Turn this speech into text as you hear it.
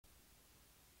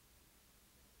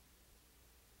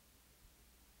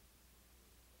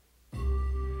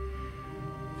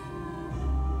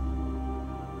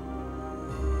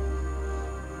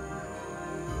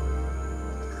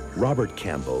Robert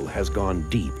Campbell has gone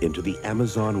deep into the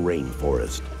Amazon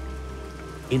rainforest,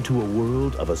 into a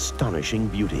world of astonishing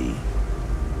beauty,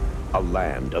 a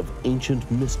land of ancient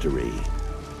mystery,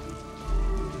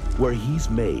 where he's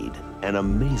made an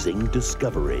amazing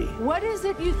discovery. What is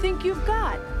it you think you've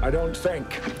got? I don't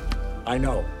think. I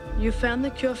know. You found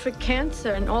the cure for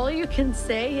cancer, and all you can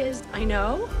say is, I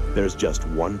know? There's just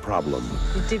one problem.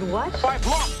 You did what? I've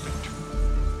lost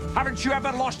it! Haven't you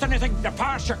ever lost anything? Your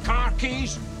purse, your car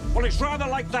keys? Well, it's rather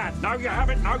like that. Now you have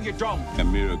it, now you don't. A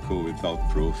miracle without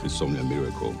proof is only a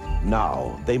miracle.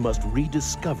 Now they must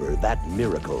rediscover that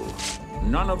miracle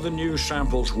None of the new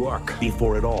samples work.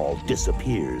 before it all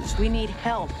disappears. We need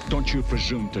help. Don't you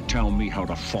presume to tell me how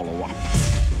to follow up.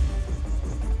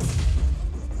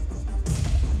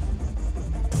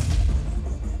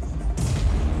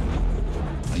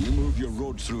 Now you move your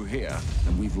road through here,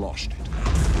 and we've lost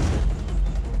it.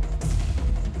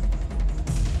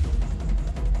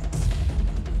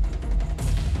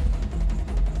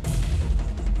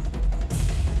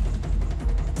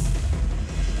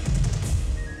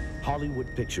 Hollywood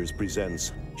Pictures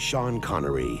presents Sean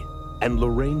Connery and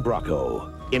Lorraine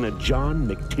Bracco in a John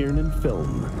McTiernan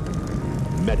film,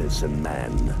 Medicine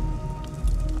Man.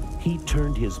 He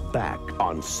turned his back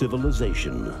on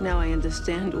civilization Now I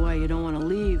understand why you don't want to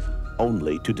leave.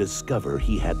 only to discover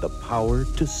he had the power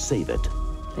to save it.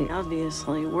 They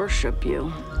obviously worship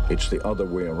you. It's the other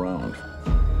way around.